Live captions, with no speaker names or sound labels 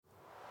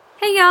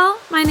y'all.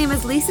 My name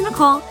is Lisa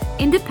Nicole,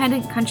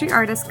 independent country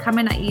artist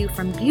coming at you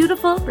from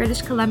beautiful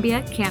British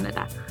Columbia,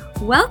 Canada.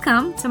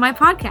 Welcome to my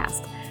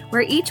podcast,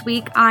 where each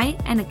week I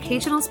and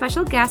occasional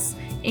special guests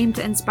aim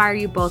to inspire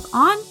you both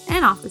on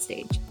and off the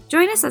stage.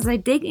 Join us as I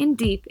dig in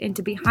deep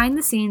into behind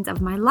the scenes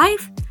of my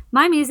life,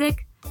 my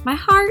music, my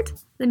heart,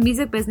 the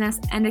music business,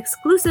 and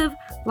exclusive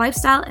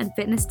lifestyle and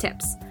fitness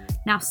tips.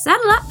 Now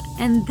settle up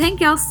and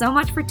thank y'all so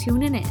much for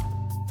tuning in.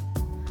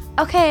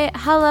 Okay,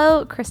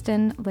 hello,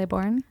 Kristen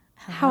Laybourne.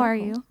 Hello. How are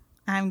you?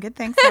 I'm good,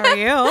 thanks. How are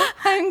you?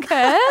 I'm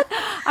good.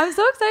 I'm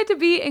so excited to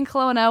be in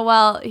Kelowna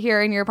while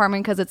here in your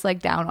apartment because it's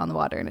like down on the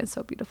water and it's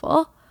so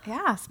beautiful.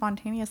 Yeah,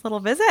 spontaneous little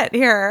visit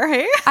here.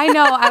 Hey? I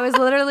know. I was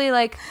literally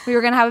like, we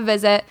were going to have a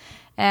visit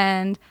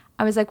and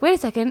I was like, wait a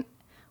second,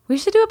 we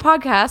should do a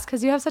podcast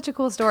because you have such a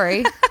cool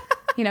story.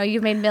 You know,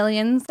 you've made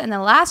millions and the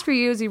last few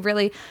years you've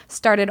really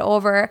started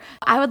over.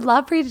 I would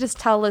love for you to just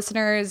tell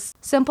listeners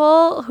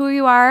simple who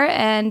you are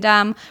and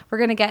we're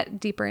going to get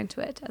deeper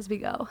into it as we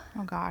go.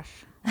 Oh gosh.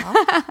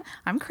 Well,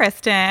 I'm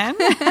Kristen.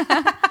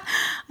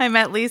 I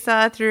met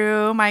Lisa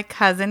through my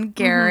cousin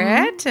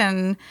Garrett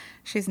and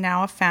she's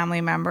now a family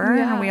member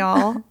and we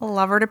all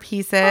love her to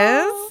pieces.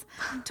 Oh.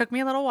 Took me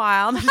a little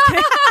while. Thanks.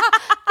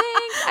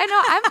 I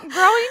know. I'm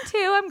growing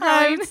too. I'm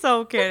growing. I'm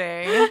so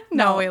kidding.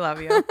 No, we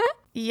love you.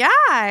 Yeah,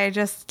 I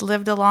just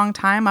lived a long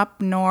time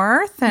up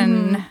north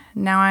and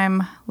now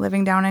I'm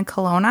living down in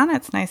Kelowna and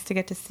it's nice to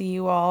get to see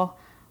you all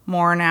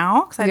more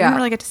now because I didn't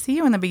really get to see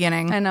you in the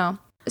beginning. I know.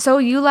 So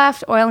you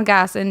left oil and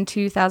gas in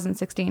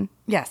 2016.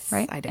 Yes,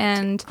 right? I did.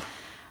 And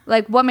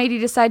like what made you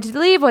decide to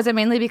leave? Was it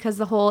mainly because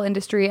the whole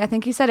industry, I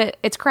think you said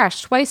it's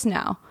crashed twice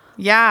now.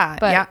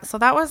 Yeah. So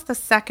that was the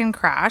second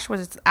crash,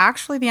 was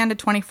actually the end of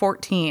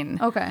 2014.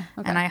 Okay.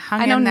 And I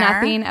hung in there. I know there.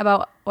 nothing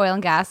about oil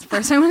and gas.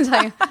 First, I'm going to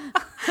tell you.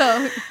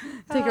 So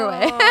take her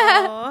away.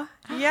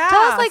 Yeah.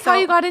 Tell us like how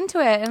you got into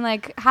it and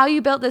like how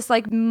you built this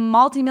like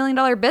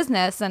multi-million-dollar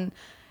business, and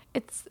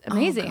it's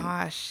amazing. Oh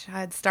gosh, I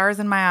had stars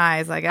in my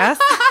eyes, I guess.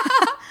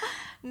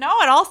 No,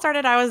 it all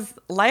started, I was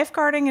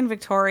lifeguarding in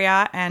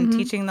Victoria and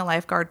teaching the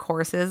lifeguard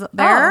courses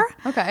there.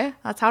 Oh, okay.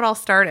 That's how it all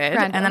started.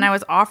 Random. And then I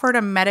was offered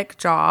a medic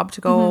job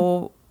to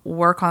go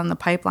work on the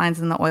pipelines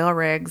and the oil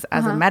rigs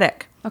as a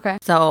medic. Okay.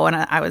 So, and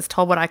I was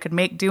told what I could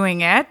make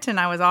doing it, and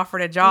I was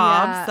offered a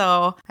job. Yeah.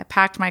 So I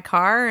packed my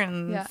car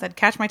and said,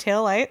 catch my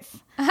taillights.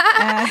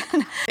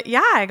 And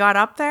I got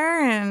up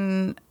there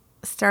and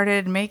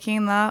started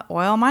making the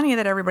oil money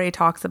that everybody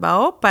talks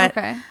about. But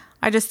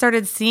I just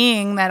started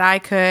seeing that I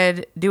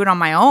could do it on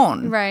my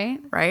own.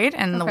 Right.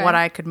 And what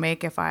I could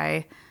make if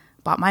I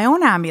bought my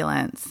own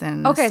ambulance.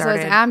 And so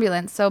it's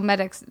ambulance. So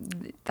medics,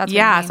 that's what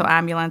you mean. So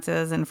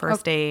ambulances and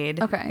first aid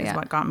is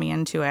what got me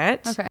into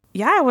it. Okay.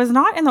 Yeah, I was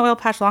not in the oil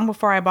patch long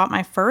before I bought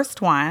my first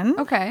one.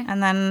 Okay.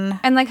 And then...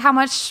 And like how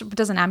much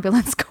does an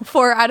ambulance go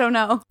for? I don't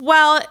know.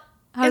 Well,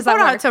 how does that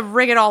work? To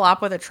rig it all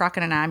up with a truck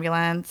and an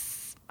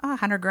ambulance,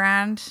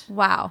 $100,000.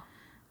 Wow.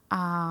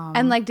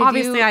 And like,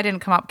 obviously I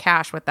didn't come up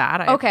cash with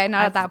that. Not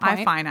at that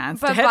point. I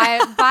financed it.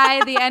 But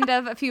by the end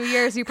of a few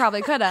years, you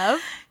probably could have.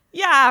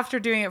 Yeah, after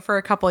doing it for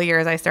a couple of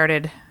years, I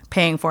started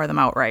paying for them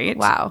outright.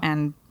 Wow.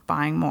 And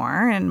buying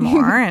more and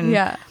more.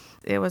 And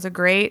it was a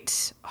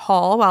great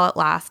haul while it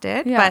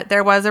lasted. Yeah. But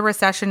there was a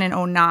recession in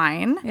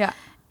 2009. Yeah.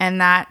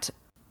 And that,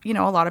 a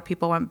lot of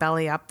people went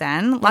belly up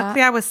then.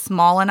 Luckily, I was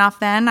small enough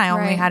then. I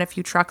only had a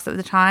few trucks at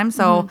the time.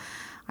 So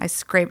I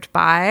scraped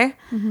by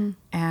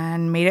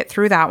and made it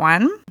through that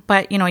one.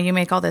 But, you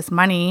make all this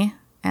money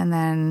and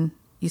then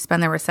you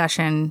spend the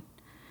recession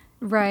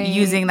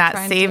using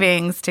that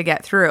savings to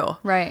get through.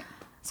 Right.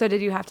 So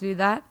did you have to do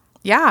that?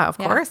 Yeah, of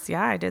course.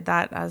 Yeah, I did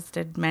that, as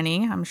did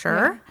many, I'm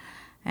sure. Yeah.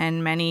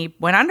 And many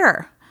went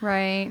under.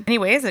 Right.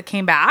 Anyways, it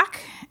came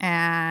back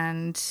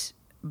and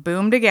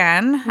boomed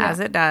again, as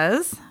it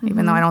does,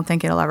 even though I don't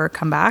think it'll ever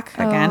come back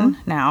again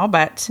now.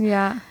 But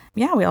yeah,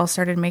 we all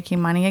started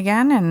making money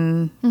again,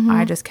 and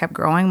I just kept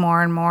growing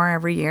more and more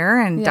every year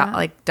and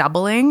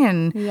doubling.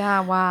 And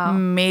wow.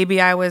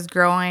 Maybe I was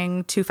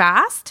growing too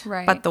fast,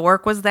 but the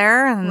work was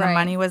there and the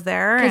money was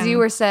there.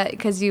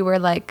 Because you were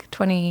like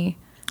 20.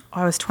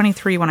 I was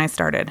 23 when I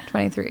started.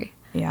 23.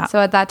 Yeah. So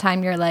at that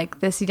time, you're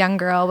like this young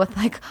girl with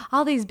like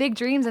all these big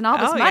dreams and all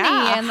this money.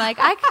 Yeah. And like,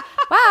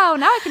 wow,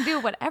 now I can do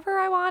whatever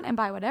I want and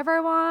buy whatever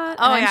I want.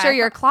 And I'm sure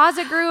your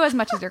closet grew as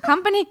much as your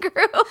company grew.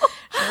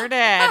 Sure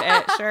did.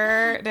 It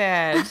sure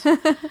did.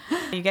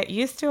 You get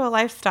used to a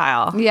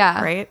lifestyle.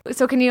 Yeah. Right?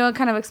 So can you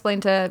kind of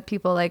explain to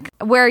people like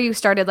where you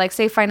started, like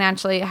say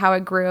financially, how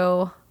it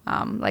grew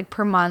like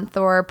per month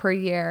or per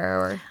year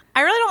or...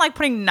 I really don't like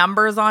putting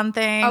numbers on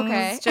things.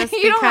 Okay. Just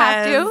you don't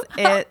have to.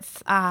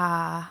 It's...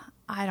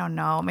 I don't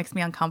know. It makes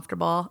me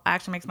uncomfortable. It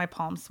actually makes my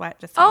palms sweat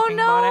just talking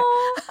about it.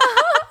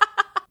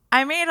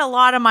 I made a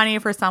lot of money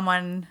for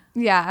someone.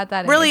 Yeah, at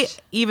that really, age.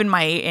 Even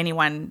my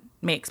anyone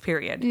makes,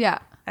 period. Yeah.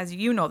 As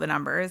you know the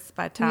numbers.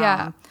 But it's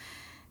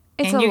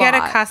and you get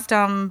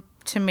accustomed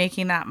to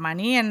making that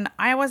money. And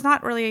I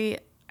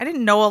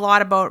didn't know a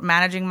lot about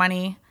managing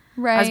money.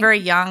 Right. I was very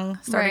young,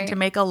 starting to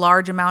make a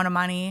large amount of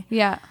money.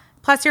 Yeah.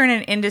 Plus, you're in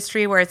an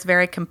industry where it's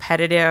very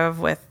competitive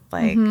with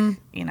like,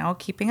 you know,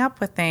 keeping up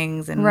with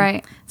things. And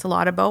Right. it's a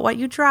lot about what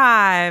you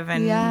drive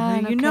and Yeah,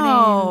 who no you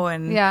know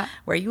kidding. and Yeah.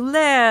 where you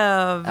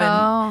live. And,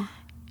 Oh.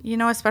 you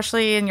know,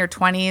 especially in your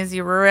 20s,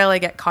 you really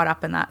get caught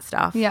up in that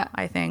stuff. Yeah.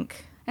 I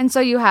think. And so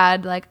you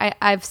had like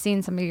I've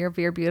seen some of your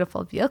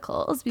beautiful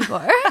vehicles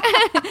before.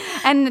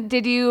 And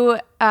did you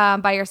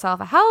buy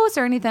yourself a house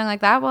or anything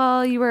like that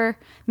while you were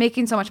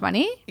making so much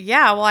money?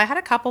 Yeah, well, I had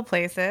a couple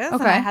places. And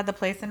Okay. I had the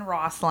place in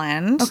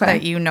Rossland Okay.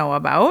 that you know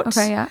about.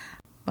 Okay, yeah.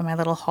 My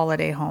little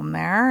holiday home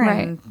there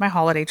Right. and my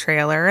holiday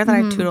trailer that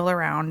I tootle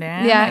around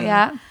in. Yeah, and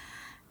yeah.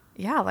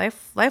 Yeah,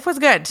 life was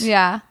good.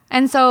 Yeah.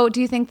 And so do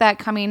you think that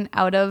coming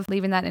out of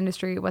leaving that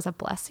industry was a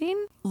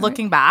blessing?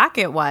 Looking back,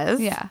 it was.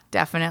 Yeah.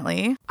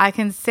 Definitely. I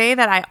can say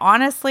that I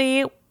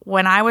honestly,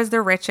 when I was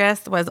the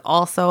richest, was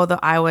also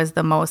I was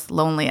the most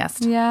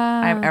loneliest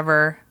Yeah. I've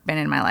ever been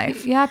in my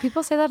life. Yeah,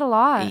 people say that a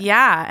lot.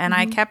 Yeah. And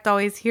I kept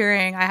always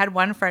hearing, I had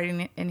one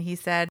friend and he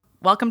said,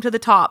 "Welcome to the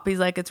top." He's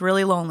like, "It's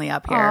really lonely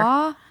up here."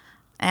 Aw.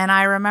 And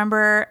I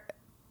remember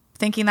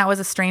thinking that was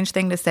a strange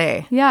thing to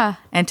say Yeah.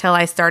 until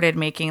I started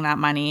making that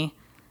money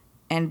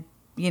and,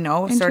 you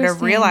know, sort of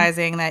Interesting.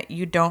 realizing that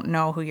you don't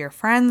know who your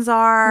friends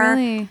are.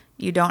 Really?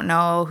 You don't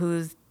know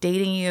who's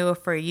dating you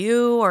for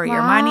you or your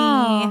Wow.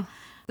 money.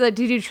 Like,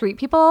 did you treat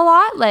people a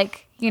lot?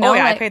 Like, you know, Oh,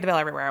 yeah. like, I paid the bill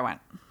everywhere I went.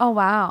 oh,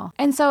 wow.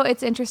 And so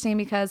it's interesting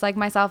because like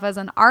myself as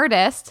an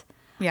artist,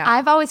 Yeah.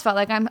 I've always felt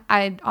like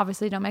I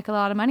obviously don't make a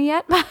lot of money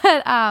yet, but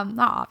not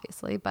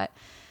obviously, but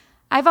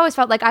I've always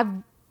felt like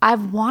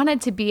I've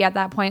wanted to be at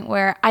that point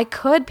where I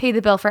could pay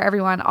the bill for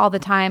everyone all the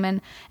time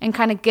and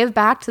kind of give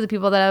back to the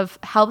people that have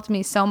helped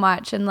me so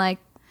much. And like,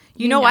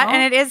 You know what?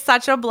 And it is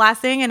such a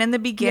blessing. And in the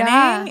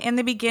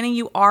Yeah. beginning,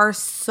 you are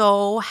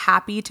so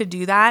happy to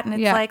do that. And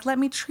it's Yeah. like, let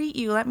me treat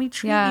you. Let me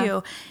treat Yeah.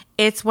 you.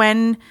 It's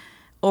when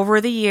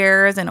over the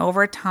years and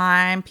over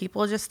time,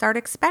 people just start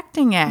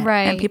expecting it.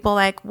 Right. And people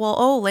like,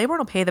 well, Labor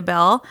will pay the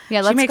bill.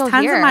 Yeah, She let's makes go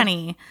tons here. of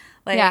money.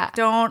 Like, Yeah.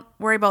 don't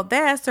worry about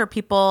this. Or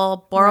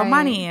people borrow Right.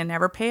 money and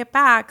never pay it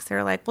back. So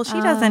they're like, well, she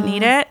doesn't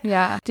need it.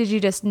 yeah. Did you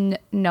just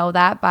know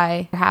that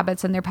by their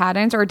habits and their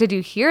patterns? Or did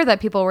you hear that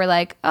people were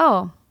like,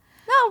 oh,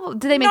 no,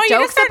 did they make No, you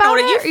jokes just start about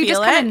noticing. it? Or you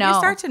just kind of know? You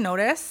start to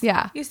notice.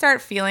 Yeah. You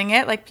start feeling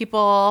it. Like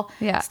people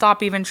Yeah.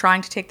 stop even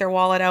trying to take their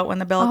wallet out when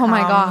the bill comes. Oh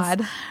my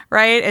God.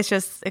 Right? It's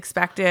just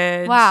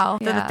expected. Wow.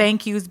 So the Yeah.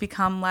 thank yous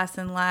become less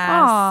and less.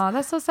 Oh,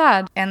 that's so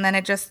sad. And then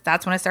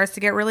that's when it starts to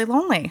get really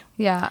lonely.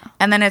 Yeah.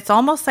 And then it's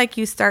almost like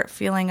you start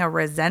feeling a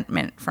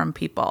resentment from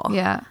people.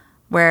 Yeah.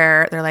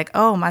 Where they're like,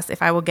 oh,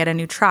 if I will get a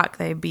new truck,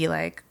 they'd be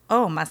like,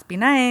 oh, must be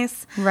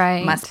nice.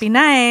 Right. Must be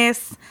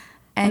nice.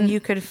 And you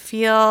could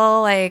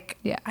feel like,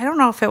 Yeah. I don't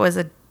know if it was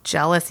a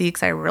jealousy,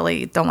 because I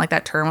really don't like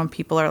that term when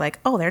people are like,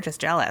 oh, they're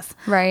just jealous.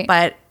 Right.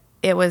 But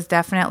it was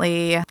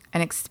definitely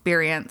an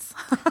experience.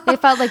 They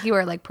felt like you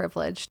were like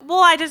privileged. Well,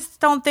 I just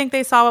don't think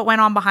they saw what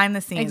went on behind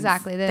the scenes.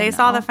 Exactly. They They didn't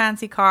saw know. the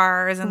fancy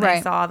cars and they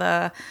Right. saw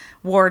the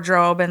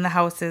wardrobe and the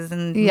houses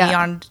and Yeah.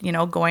 me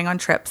on, going on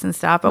trips and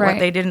stuff. But Right. what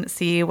they didn't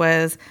see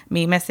was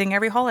me missing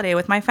every holiday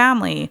with my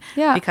family.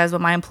 Yeah. Because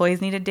when my employees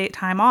needed date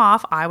time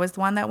off, I was the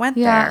one that went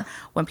Yeah. there.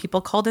 When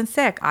people called in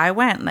sick, I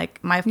went. Like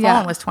my phone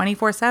Yeah. was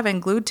 24/7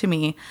 glued to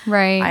me.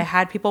 Right. I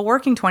had people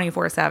working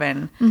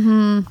 24/7.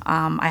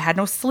 I had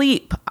no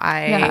sleep.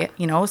 Yeah.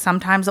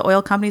 Sometimes the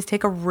oil companies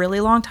take a really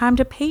long time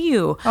to pay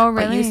you. Oh,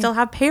 But you really? still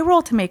have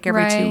payroll to make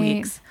every 2 Right.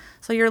 weeks.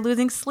 So you're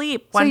losing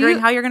sleep, wondering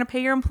how you're going to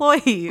pay your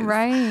employees.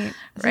 Right.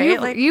 So Right? You,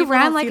 Like, you people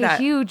ran don't like see a that.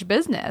 huge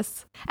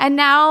business. And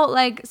now,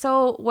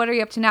 so what are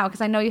you up to now? Because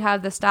I know you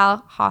have the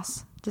Style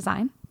Haas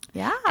design.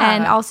 Yeah.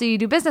 And also you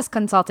do business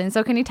consulting.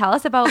 So can you tell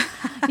us about,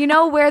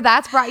 where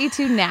that's brought you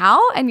to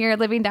now and you're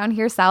living down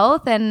here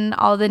south and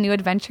all the new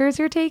adventures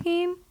you're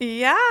taking?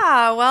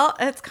 Yeah, well,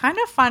 it's kind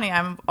of funny.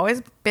 I've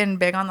always been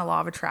big on the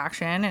law of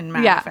attraction and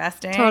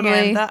manifesting.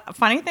 totally. And the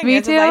funny thing Me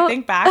is I too.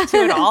 think back to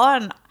it all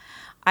and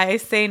I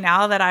say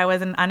now that I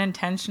was an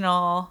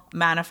unintentional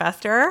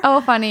manifester.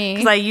 Oh, funny.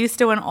 Because I used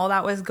to, when all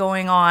that was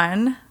going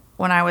on,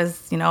 when I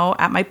was,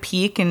 at my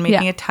peak and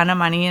making Yeah. a ton of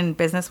money and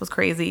business was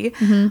crazy,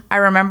 I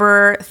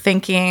remember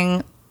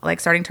thinking, like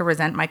starting to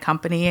resent my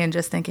company and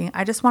just thinking,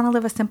 I just want to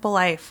live a simple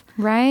life.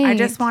 Right. I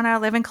just want to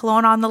live in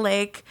Kelowna on the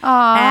lake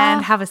Aw.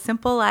 and have a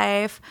simple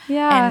life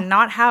Yeah. and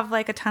not have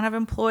like a ton of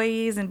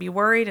employees and be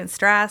worried and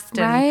stressed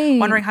Right. and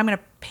wondering how I'm going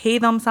to pay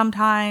them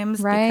sometimes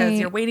Right. because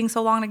you're waiting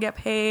so long to get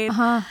paid.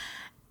 Uh-huh.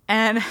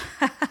 And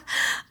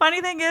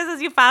funny thing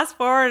is you fast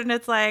forward and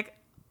it's like,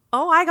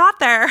 oh, I got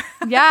there.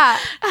 Yeah.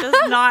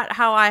 Just not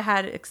how I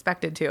had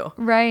expected to.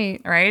 Right.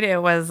 Right?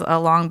 It was a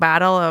long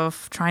battle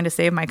of trying to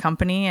save my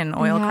company and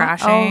oil Yeah.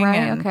 crashing. Oh, right.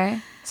 and Okay.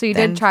 So you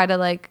then- did try to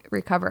like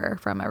recover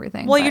from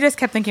everything. Well, but- you just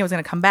kept thinking it was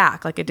going to come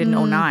back. Like it did in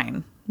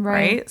 09. Right.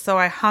 Right. So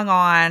I hung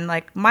on.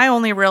 Like my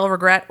only real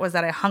regret was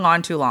that I hung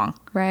on too long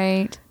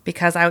Right.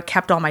 because I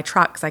kept all my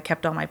trucks. I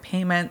kept all my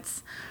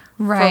payments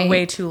Right. for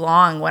way too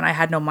long when I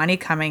had no money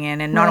coming in.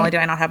 And not Right. only did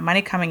I not have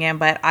money coming in,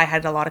 but I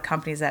had a lot of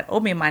companies that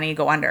owed me money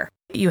go under.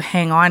 You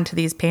hang on to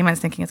these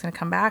payments thinking it's going to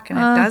come back and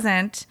it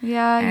doesn't.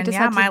 yeah, you And just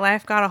yeah, had to- my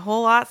life got a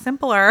whole lot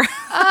simpler.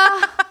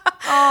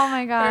 Oh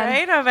my God.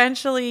 Right?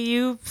 Eventually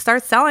you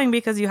start selling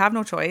because you have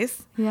no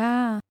choice.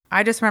 Yeah.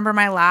 I just remember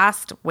my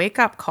last wake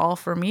up call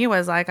for me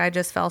was like, I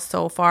just fell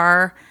so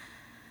far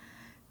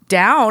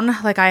down.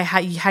 Like I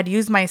had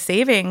used my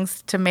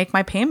savings to make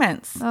my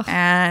payments. Ugh.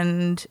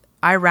 And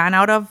I ran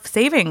out of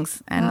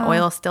savings and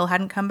oil still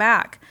hadn't come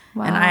back.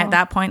 Wow. And I, at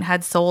that point,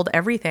 had sold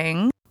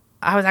everything.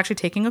 I was actually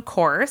taking a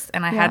course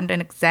and I had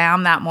an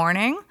exam that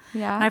morning.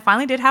 Yeah. And I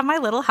finally did have my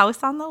little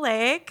house on the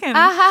lake. And,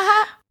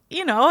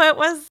 you know, it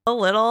was a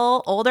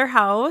little older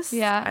house.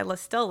 Yeah. I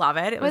still love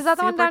it. It Was that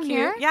the one super down cute.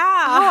 here? Yeah.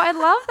 Oh, I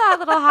love that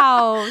little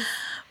house.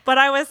 But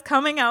I was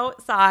coming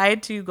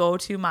outside to go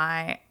to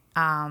my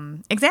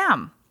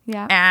exam.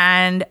 Yeah.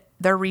 And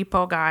the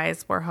repo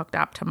guys were hooked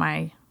up to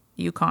my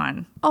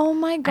Yukon Oh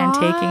my God.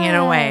 and taking it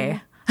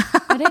away.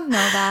 I didn't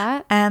know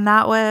that. And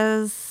that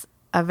was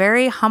a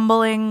very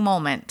humbling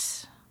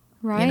moment.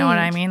 Right. You know what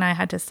I mean? I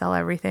had to sell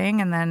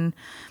everything. And then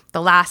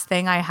the last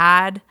thing I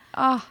had,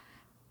 Oh,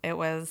 it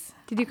was,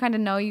 did you kind of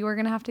know you were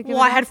going to have to give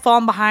well, it I had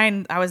fallen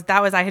behind. I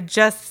had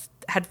just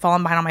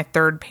fallen behind on my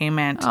third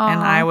payment. And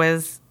I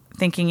was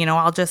thinking, you know,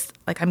 I'm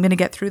going to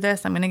get through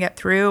this. I'm going to get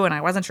through. And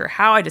I wasn't sure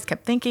how. I just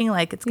kept thinking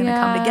like it's going to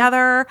come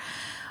together.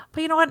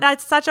 But you know what?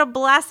 That's such a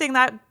blessing.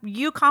 That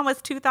Yukon was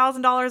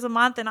 $2,000 a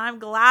month, and I'm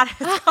glad it's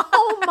gone.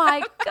 Oh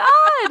my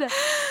God.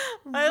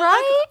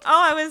 Right?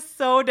 I was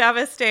so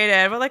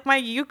devastated. But like my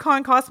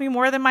Yukon cost me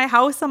more than my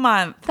house a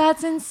month.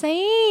 That's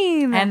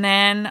insane. And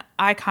then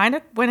I kind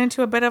of went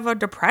into a bit of a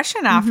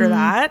depression after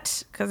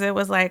that because it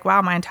was like,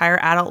 wow, my entire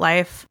adult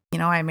life, you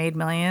know, I made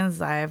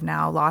millions. I've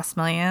now lost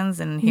millions.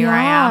 And here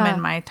I am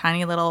in my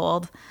tiny little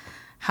old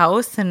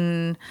house.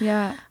 And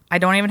I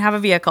don't even have a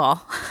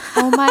vehicle.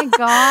 Oh my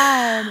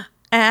God.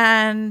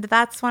 And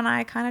that's when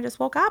I kind of just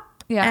woke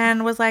up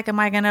and was like, am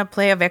I going to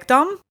play a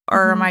victim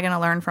or am I going to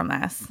learn from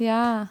this?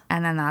 Yeah.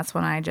 And then that's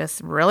when I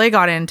just really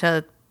got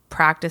into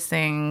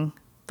practicing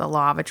the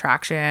law of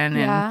attraction.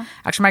 And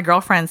actually my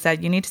girlfriend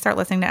said, you need to start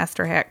listening to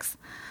Esther Hicks.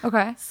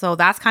 Okay. So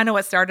that's kind of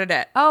what started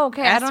it. Oh,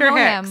 okay. I don't know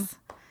him.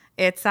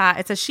 It's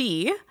a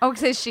she. Oh,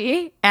 is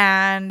she?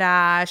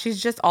 And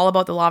she's just all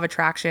about the law of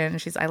attraction.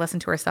 I listen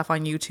to her stuff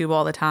on YouTube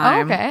all the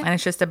time. Oh, okay. And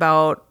it's just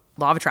about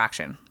law of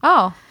attraction.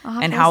 Oh.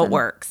 And how it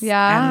works.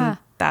 Yeah. And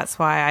that's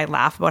why I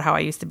laugh about how I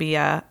used to be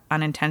a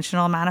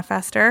unintentional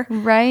manifester.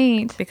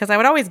 Right. Because I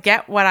would always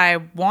get what I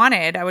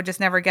wanted. I would just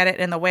never get it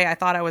in the way I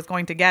thought I was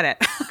going to get it.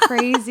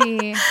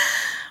 Crazy.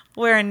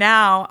 Where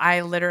now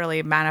I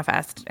literally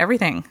manifest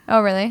everything.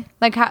 Oh, really?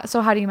 Like,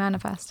 how do you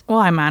manifest? Well,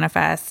 I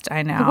manifest.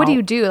 I know. Like, what do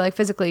you do? Like,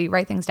 physically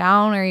write things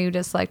down, or you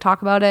just like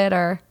talk about it,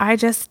 or? I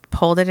just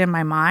pulled it in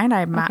my mind.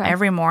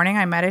 Every morning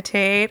I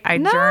meditate. I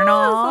journal.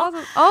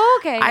 Awesome. Oh,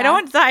 okay. I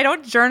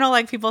don't journal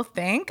like people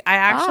think. I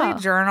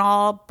actually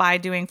journal by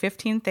doing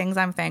 15 things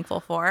I'm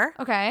thankful for.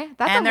 Okay,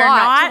 that's and a they're lot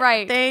not to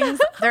write.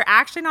 things. They're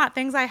actually not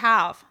things I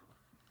have.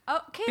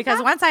 Okay.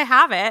 Because once I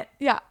have it,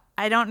 yeah,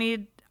 I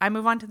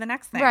move on to the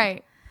next thing.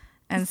 Right.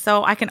 And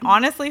so I can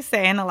honestly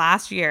say in the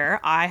last year,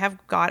 I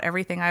have got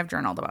everything I've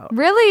journaled about.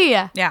 Really?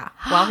 Yeah.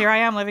 Well, here I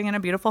am living in a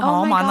beautiful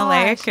home on the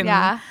lake. And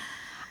yeah.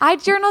 I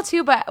journal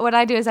too, but what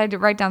I do is I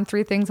write down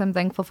 3 things I'm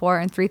thankful for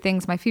and 3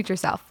 things my future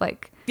self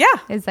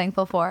is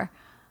thankful for.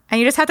 And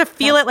you just have to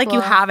feel it like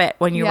you have it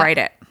when you write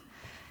it.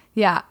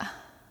 Yeah.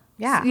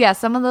 Yeah. Yeah.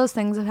 Some of those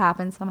things have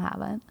happened. Some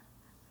haven't.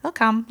 They'll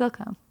come.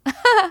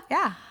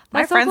 Yeah.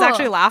 My friends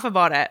actually laugh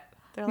about it.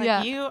 They're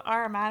like, you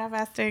are a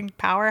manifesting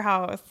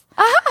powerhouse.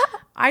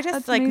 I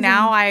just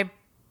now I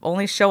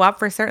only show up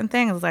for certain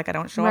things. Like I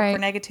don't show up for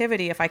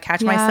negativity. If I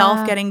catch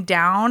myself getting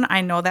down,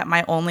 I know that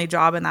my only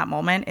job in that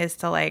moment is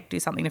to do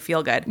something to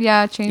feel good.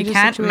 Yeah. Change You the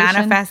can't situation.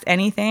 manifest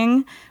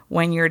anything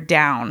when you're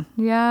down.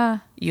 Yeah.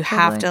 You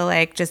have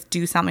to just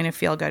do something to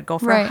feel good. Go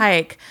for a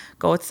hike,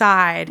 go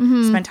outside,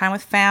 spend time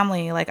with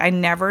family. Like I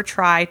never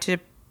try to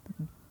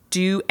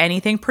do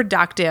anything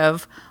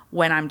productive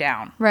when I'm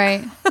down.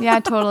 Right. Yeah,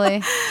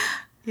 totally.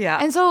 Yeah.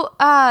 And so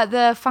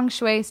the feng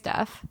shui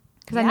stuff,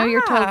 because I know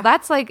you're told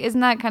that's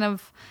isn't that kind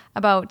of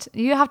about,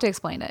 you have to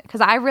explain it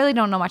because I really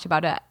don't know much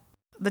about it.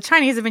 The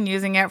Chinese have been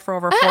using it for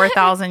over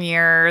 4,000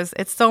 years.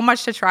 It's so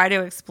much to try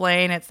to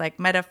explain. It's like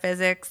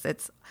metaphysics.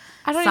 It's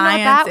I don't science.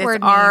 even know what that it's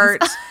word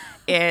art. means.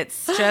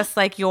 It's just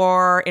like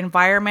your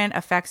environment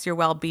affects your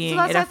well-being.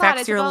 So it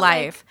affects your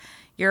life.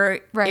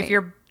 If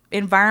your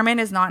environment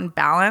is not in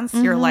balance,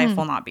 your life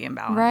will not be in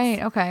balance.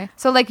 Right. Okay.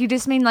 So you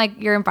just mean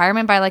your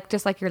environment by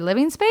just your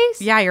living space?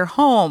 Yeah, your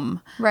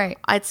home. Right.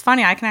 It's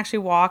funny. I can actually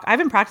walk. I've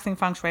been practicing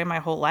feng shui my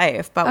whole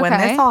life, but when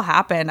this all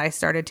happened, I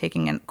started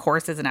taking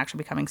courses and actually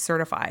becoming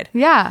certified.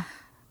 Yeah.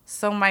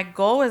 So my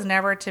goal was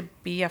never to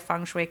be a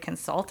feng shui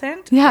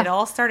consultant. Yeah. It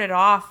all started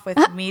off with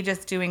me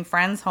just doing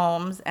friends'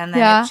 homes and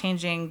then it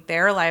changing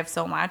their life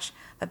so much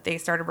that they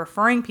started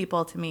referring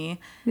people to me.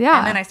 Yeah.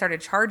 And then I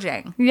started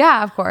charging.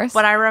 Yeah, of course.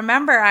 But I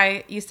remember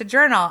I used to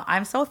journal.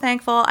 I'm so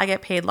thankful I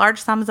get paid large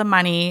sums of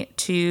money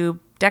to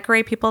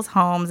decorate people's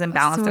homes and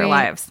balance their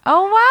lives.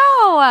 Oh,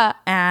 wow.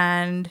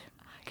 And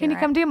can you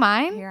come do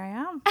mine? Here I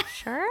am.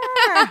 Sure.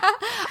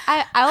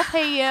 I'll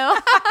pay you.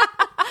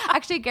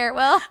 Actually, Garrett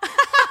will.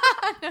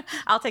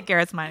 I'll take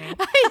Garrett's money.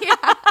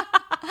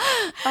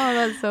 Oh,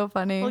 that's so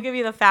funny. We'll give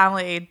you the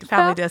family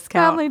discount.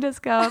 Family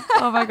discount.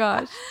 Oh my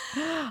gosh.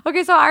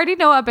 Okay, so I already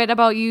know a bit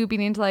about you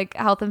being into like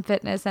health and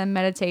fitness and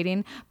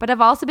meditating, but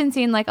I've also been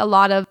seeing like a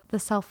lot of the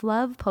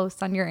self-love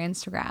posts on your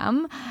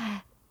Instagram.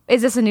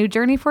 Is this a new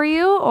journey for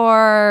you,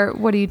 or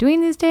what are you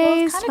doing these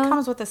days? Well, it kind of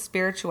comes with the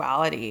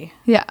spirituality.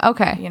 Yeah,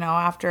 okay. You know,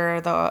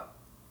 after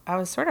I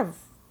was sort of,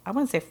 I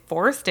wouldn't say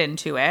forced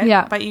into it,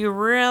 yeah, but you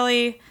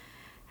really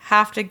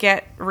have to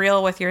get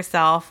real with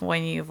yourself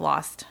when you've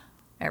lost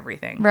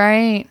everything.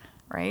 Right.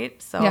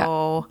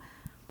 So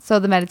so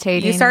the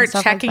meditating, you start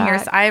and checking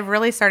like I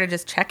really started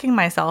just checking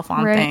myself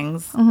on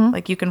things. Mm-hmm.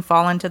 Like you can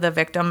fall into the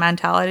victim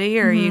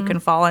mentality, or you can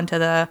fall into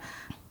the,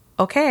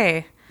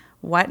 okay,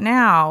 what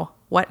now?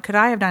 What could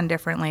I have done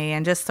differently?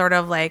 And just sort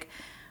of like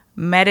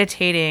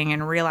meditating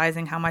and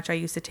realizing how much I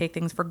used to take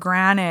things for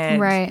granted.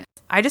 Right.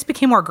 I just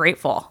became more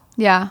grateful.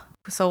 Yeah.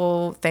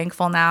 So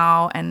thankful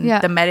now. And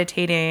the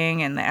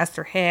meditating and the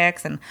Esther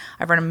Hicks, and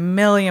I've read a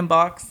million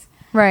books.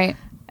 Right.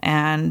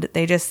 And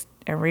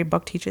every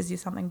book teaches you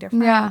something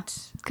different. Yeah.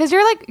 Because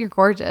you're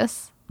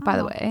gorgeous, by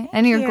the way,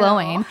 and you're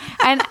glowing.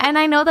 and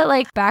I know that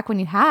like back when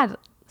you had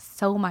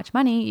so much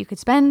money, you could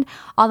spend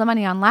all the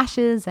money on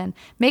lashes and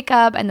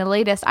makeup and the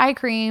latest eye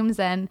creams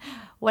and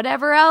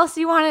whatever else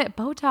you wanted,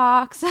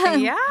 Botox.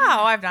 Yeah,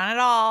 I've done it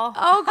all.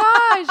 Oh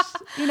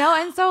gosh.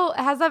 And so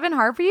has that been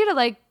hard for you to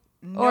like,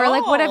 or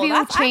like what have you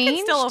changed? I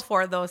can still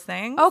afford those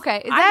things.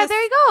 Okay.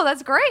 There you go.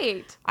 That's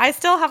great. I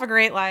still have a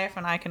great life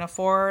and I can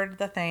afford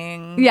the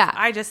things. Yeah.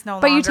 I just no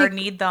longer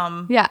need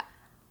them. Yeah.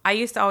 I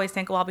used to always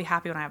think, well, I'll be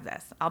happy when I have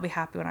this. I'll be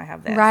happy when I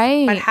have this.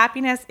 Right. But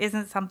happiness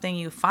isn't something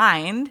you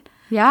find.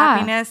 Yeah.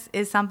 Happiness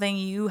is something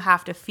you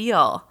have to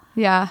feel.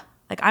 Yeah.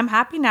 Like I'm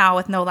happy now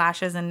with no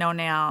lashes and no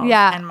nails.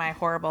 Yeah. And my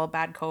horrible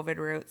bad COVID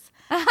roots.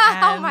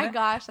 Oh my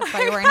gosh. That's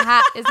why you're wearing a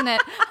hat, isn't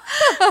it?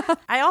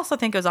 I also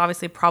think it was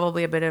obviously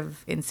probably a bit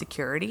of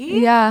insecurity.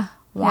 Yeah.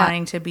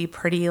 Wanting to be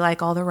pretty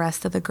like all the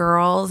rest of the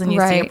girls, and you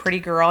see a pretty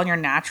girl and your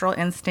natural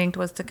instinct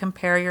was to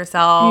compare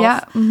yourself. Yeah.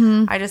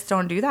 Mm-hmm. I just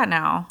don't do that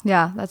now.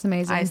 Yeah, that's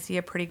amazing. I see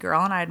a pretty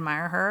girl and I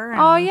admire her.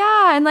 Oh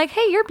yeah, and like,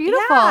 hey, you're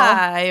beautiful.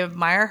 Yeah, I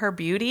admire her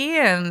beauty,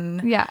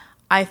 and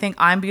I think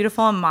I'm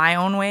beautiful in my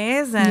own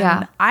ways,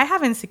 and I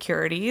have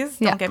insecurities,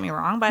 don't get me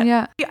wrong, but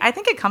I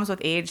think it comes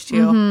with age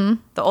too.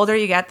 Mm-hmm. The older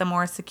you get, the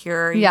more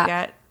secure you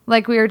get.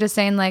 Like we were just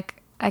saying,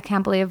 like, I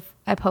can't believe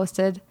I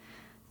posted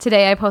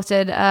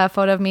a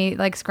photo of me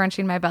like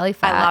scrunching my belly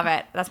fat. I love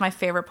it. That's my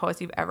favorite post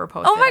you've ever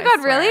posted. Oh my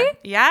God, really?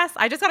 Yes.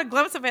 I just got a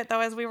glimpse of it though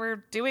as we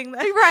were doing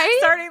this,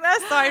 starting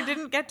this, so I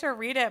didn't get to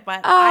read it,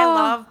 but I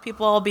love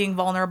people being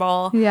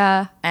vulnerable.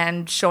 Yeah.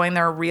 And showing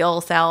their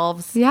real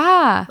selves.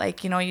 Yeah.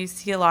 Like, you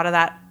see a lot of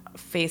that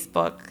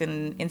Facebook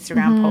and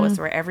Instagram posts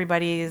where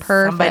everybody's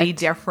somebody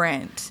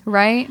different.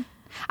 Right.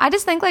 I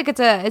just think like it's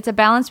a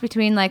balance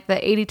between like the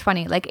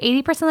 80-20. Like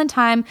 80% of the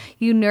time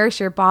you nourish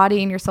your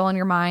body and your soul and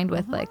your mind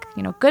with like,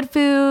 good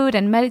food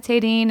and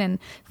meditating and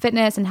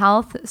fitness and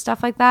health,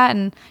 stuff like that.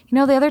 And the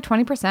other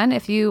 20%,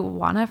 if you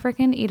want to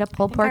freaking eat a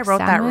pulled pork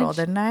sandwich. I wrote that rule,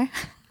 didn't I?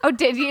 Oh,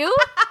 did you?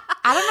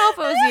 I don't know if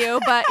it was you,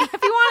 but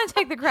if you want to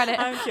take the credit.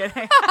 I'm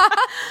kidding.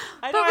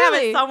 I know I have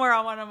it somewhere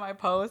on one of my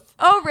posts.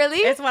 Oh, really?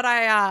 It's what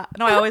I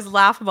always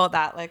laugh about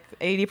that. Like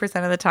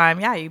 80% of the time,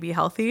 you be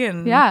healthy,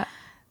 and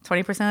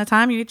 20% of the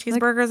time you eat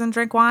cheeseburgers and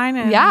drink wine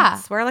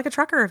and swear like a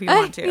trucker if you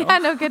want to. Yeah,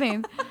 no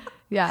kidding.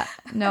 Yeah.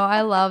 No,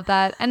 I love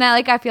that. And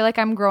I feel like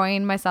I'm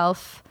growing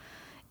myself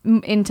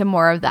into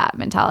more of that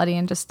mentality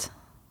and just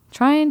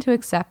trying to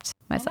accept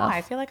myself.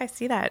 I feel like I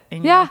see that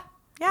in you. Yeah.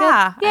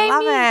 Yeah. I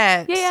love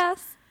it.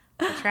 Yes.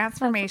 The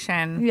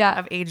transformation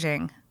of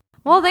aging.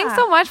 Well, thanks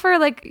so much for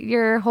like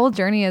your whole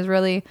journey is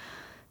really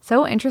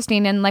so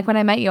interesting. And like when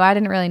I met you, I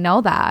didn't really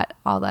know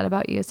all that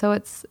about you. So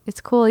it's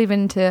cool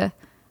even to,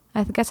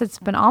 I guess it's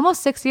been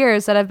almost 6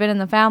 years that I've been in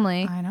the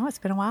family. I know, it's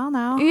been a while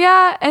now.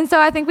 Yeah. And so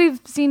I think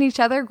we've seen each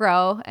other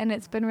grow and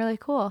it's been really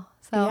cool.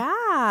 So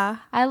yeah.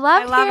 I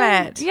love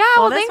it. Yeah.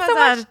 Well, thanks so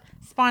much.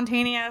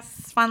 Spontaneous,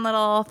 fun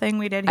little thing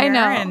we did here. I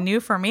know. And new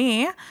for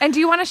me. And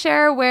do you want to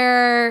share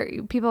where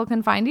people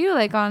can find you?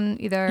 Like on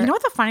either... You know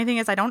what the funny thing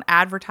is? I don't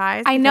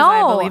advertise. I know.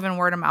 I believe in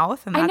word of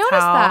mouth. And I noticed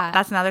that.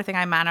 That's another thing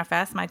I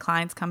manifest. My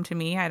clients come to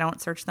me. I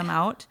don't search them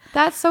out.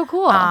 That's so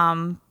cool.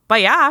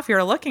 But yeah, if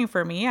you're looking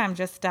for me, I'm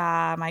just,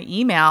 my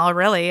email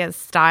really is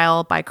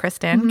style by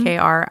Kristan,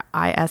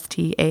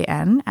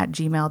 KRISTAN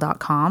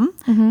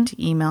 @gmail.com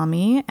to email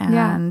me.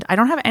 And I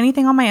don't have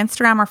anything on my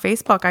Instagram or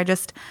Facebook. I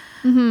just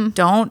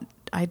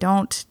I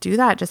don't do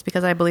that just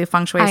because I believe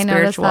feng shui is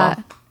spiritual.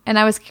 That. And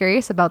I was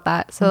curious about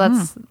that. So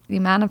that's, you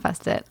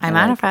manifest it. I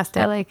manifest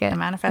it. I like it. I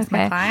manifest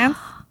my clients.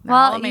 They're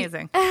all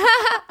amazing.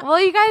 Well,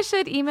 you guys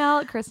should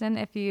email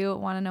Kristan if you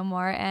want to know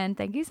more. And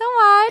thank you so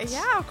much.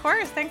 Yeah, of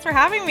course. Thanks for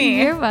having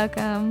me. You're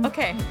welcome.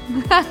 Okay.